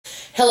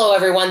Hello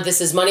everyone,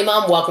 this is Money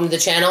Mom. Welcome to the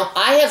channel.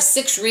 I have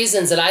 6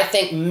 reasons that I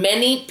think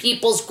many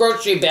people's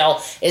grocery bill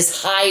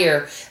is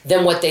higher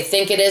than what they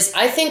think it is.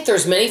 I think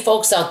there's many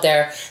folks out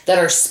there that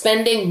are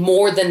spending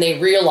more than they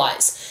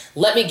realize.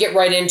 Let me get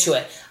right into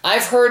it.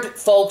 I've heard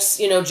folks,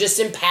 just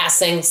in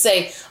passing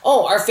say,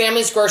 oh, our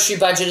family's grocery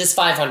budget is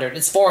 $500,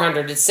 it's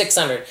 $400, it's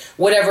 $600,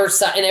 whatever,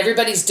 and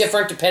everybody's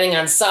different depending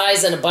on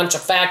size and a bunch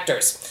of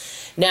factors.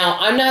 Now,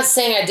 I'm not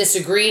saying I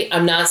disagree.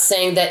 I'm not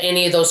saying that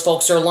any of those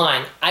folks are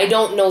lying. I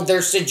don't know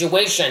their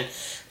situation,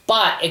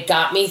 but it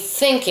got me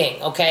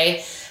thinking,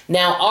 okay?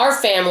 Now, our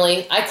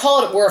family, I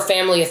call it we're a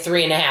family of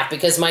 3.5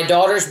 because my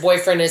daughter's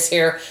boyfriend is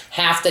here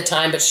half the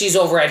time, but she's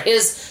over at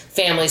his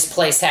family's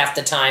place half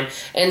the time.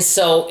 And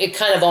so it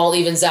kind of all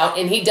evens out.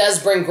 And he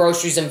does bring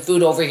groceries and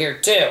food over here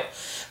too.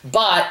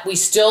 But we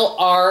still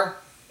are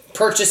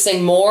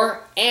purchasing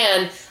more,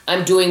 and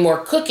I'm doing more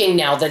cooking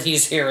now that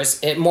he's here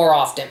more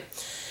often.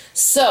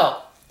 So,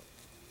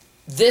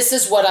 this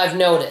is what I've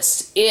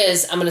noticed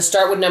is, I'm going to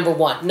start with number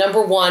one.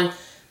 Number one,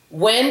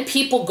 when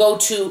people go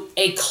to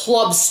a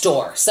club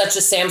store, such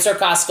as Sam's or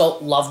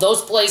Costco, love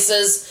those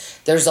places.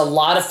 There's a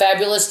lot of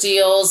fabulous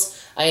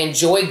deals. I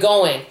enjoy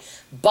going.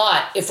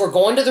 But if we're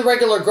going to the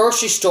regular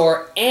grocery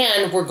store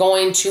and we're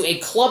going to a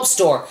club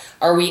store,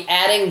 are we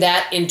adding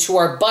that into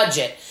our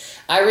budget?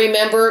 I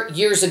remember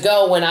years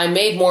ago when I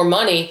made more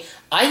money,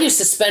 I used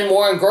to spend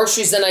more on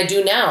groceries than I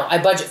do now. I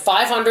budget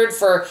 $500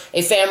 for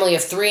a family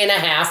of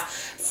 3.5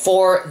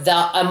 for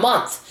a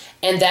month.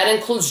 And that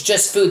includes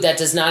just food. That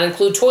does not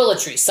include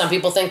toiletries. Some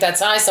people think that's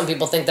high. Some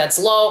people think that's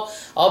low.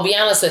 I'll be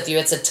honest with you.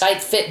 It's a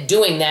tight fit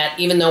doing that,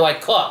 even though I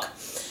cook.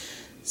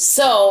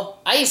 So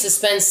I used to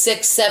spend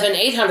 $600,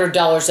 $700,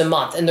 $800 a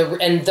month. And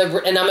I'm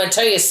going to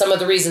tell you some of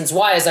the reasons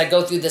why as I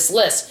go through this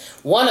list.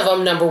 One of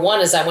them, number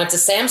one, is I went to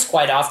Sam's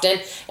quite often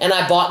and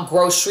I bought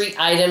grocery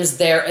items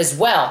there as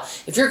well.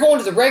 If you're going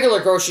to the regular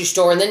grocery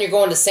store and then you're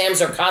going to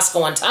Sam's or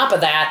Costco on top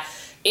of that,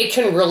 it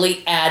can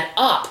really add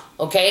up,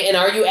 okay? And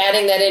are you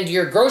adding that into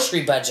your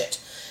grocery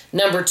budget?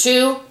 Number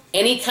two,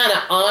 any kind of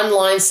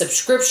online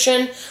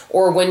subscription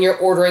or when you're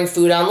ordering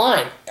food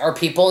online. Are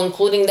people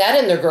including that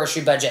in their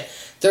grocery budget?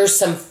 There's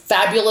some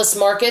fabulous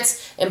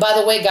markets. And by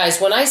the way,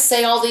 guys, when I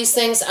say all these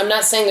things, I'm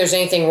not saying there's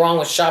anything wrong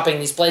with shopping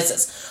these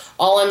places.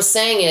 All I'm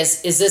saying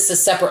is this a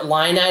separate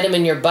line item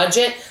in your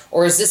budget,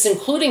 or is this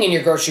including in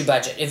your grocery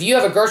budget? If you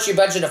have a grocery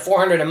budget of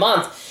 $400 a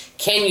month,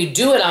 can you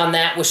do it on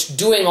that with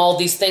doing all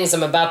these things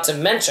I'm about to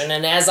mention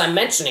and as I'm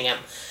mentioning them?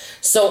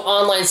 So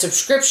online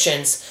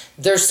subscriptions,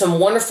 there's some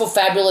wonderful,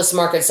 fabulous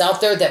markets out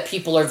there that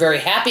people are very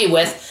happy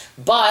with,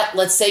 but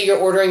let's say you're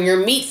ordering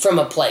your meat from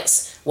a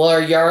place.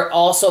 Well, you're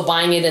also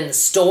buying it in the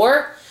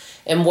store,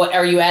 and what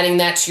are you adding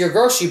that to your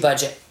grocery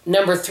budget?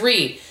 Number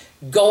three,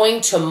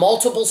 going to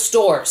multiple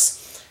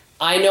stores.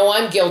 I know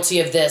I'm guilty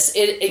of this.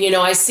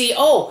 I see,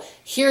 oh,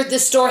 here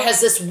this store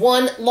has this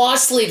one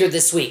loss leader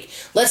this week.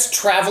 Let's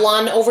travel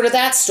on over to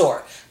that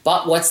store.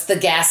 But what's the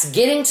gas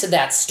getting to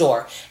that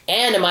store?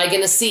 And am I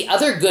going to see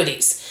other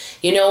goodies?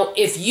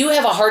 If you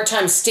have a hard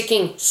time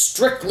sticking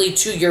strictly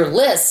to your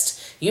list,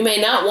 you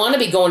may not want to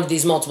be going to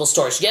these multiple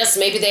stores. Yes,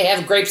 maybe they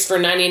have grapes for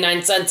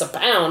 99 cents a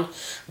pound,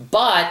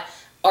 but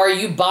are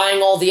you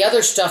buying all the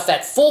other stuff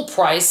at full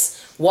price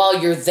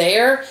while you're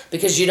there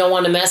because you don't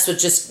want to mess with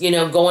just,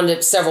 going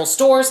to several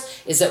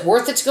stores? Is it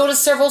worth it to go to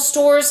several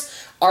stores?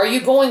 Are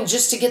you going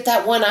just to get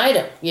that one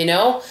item,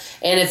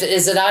 And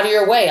is it out of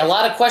your way? A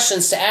lot of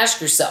questions to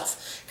ask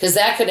yourself because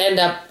that could end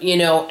up,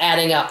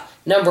 adding up.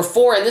 Number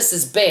four, and this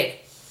is big,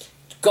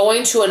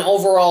 going to an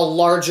overall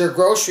larger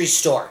grocery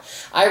store.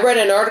 I read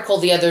an article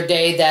the other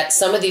day that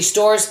some of these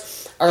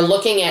stores are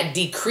looking at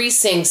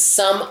decreasing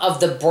some of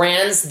the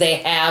brands they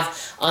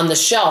have on the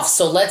shelf.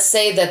 So let's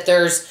say that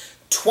there's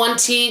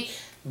 20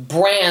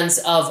 brands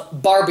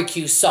of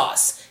barbecue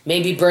sauce,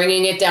 maybe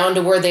bringing it down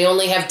to where they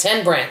only have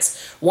 10 brands.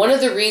 One of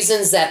the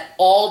reasons that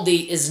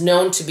Aldi is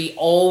known to be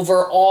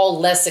overall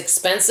less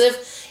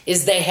expensive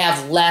is they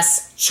have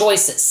less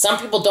choices. Some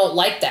people don't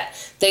like that.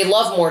 They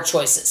love more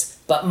choices,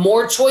 but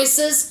more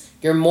choices,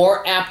 you're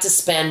more apt to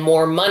spend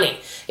more money.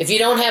 If you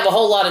don't have a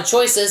whole lot of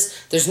choices,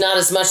 there's not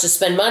as much to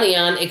spend money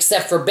on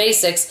except for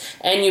basics,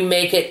 and you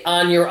make it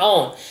on your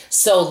own.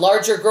 So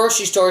larger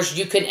grocery stores,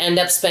 you can end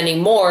up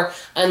spending more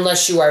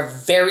unless you are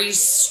very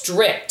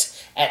strict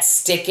at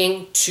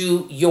sticking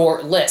to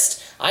your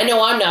list. I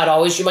know I'm not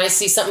always. You might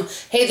see something,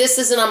 hey, this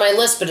isn't on my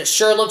list, but it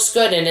sure looks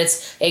good, and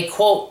it's a,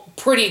 quote,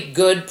 pretty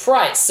good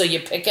price. So you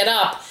pick it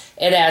up,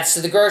 it adds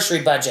to the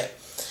grocery budget.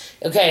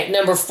 Okay,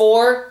 number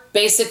four,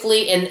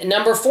 basically, and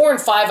number 4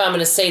 and 5 I'm going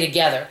to say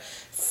together.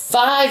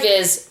 5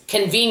 is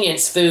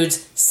convenience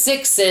foods.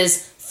 6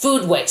 is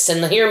food waste.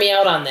 And hear me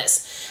out on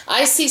this.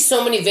 I see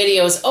so many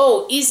videos,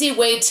 oh, easy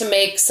way to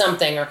make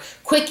something, or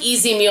quick,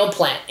 easy meal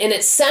plan. And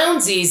it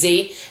sounds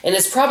easy, and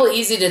it's probably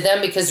easy to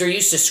them because they're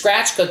used to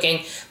scratch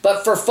cooking.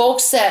 But for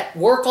folks that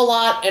work a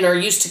lot and are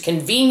used to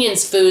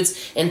convenience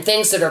foods and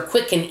things that are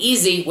quick and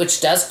easy,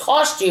 which does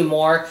cost you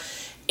more,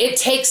 it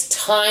takes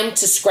time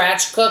to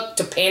scratch cook,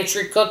 to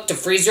pantry cook, to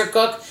freezer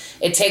cook.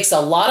 It takes a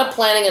lot of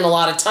planning and a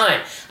lot of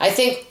time. I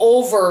think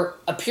over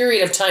a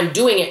period of time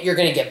doing it, you're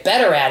going to get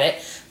better at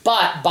it.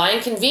 But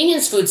buying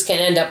convenience foods can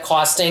end up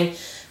costing.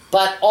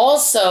 But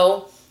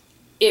also,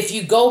 if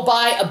you go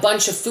buy a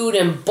bunch of food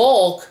in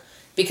bulk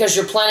because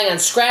you're planning on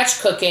scratch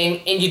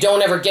cooking and you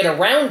don't ever get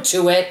around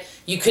to it,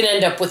 you can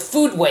end up with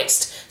food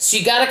waste. So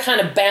you got to kind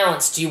of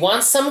balance. Do you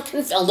want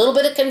a little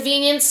bit of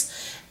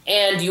convenience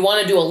and you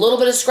want to do a little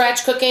bit of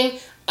scratch cooking?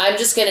 I'm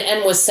just going to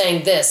end with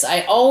saying this.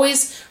 I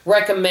always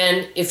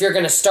recommend, if you're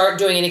going to start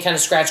doing any kind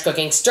of scratch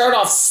cooking, start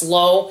off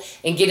slow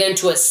and get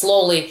into it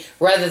slowly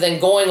rather than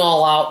going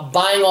all out,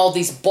 buying all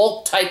these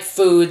bulk type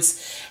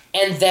foods,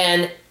 and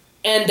then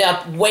end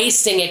up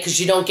wasting it because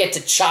you don't get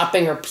to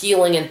chopping or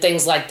peeling and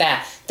things like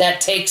that. That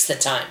takes the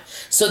time.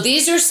 So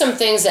these are some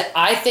things that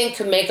I think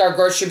could make our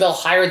grocery bill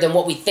higher than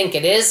what we think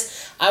it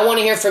is. I want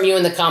to hear from you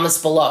in the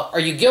comments below. Are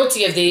you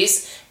guilty of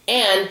these?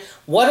 And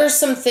what are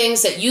some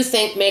things that you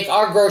think make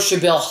our grocery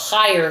bill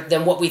higher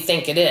than what we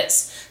think it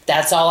is?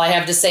 That's all I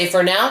have to say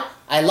for now.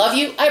 I love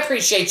you, I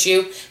appreciate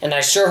you, and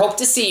I sure hope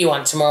to see you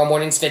on tomorrow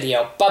morning's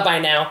video. Bye-bye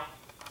now.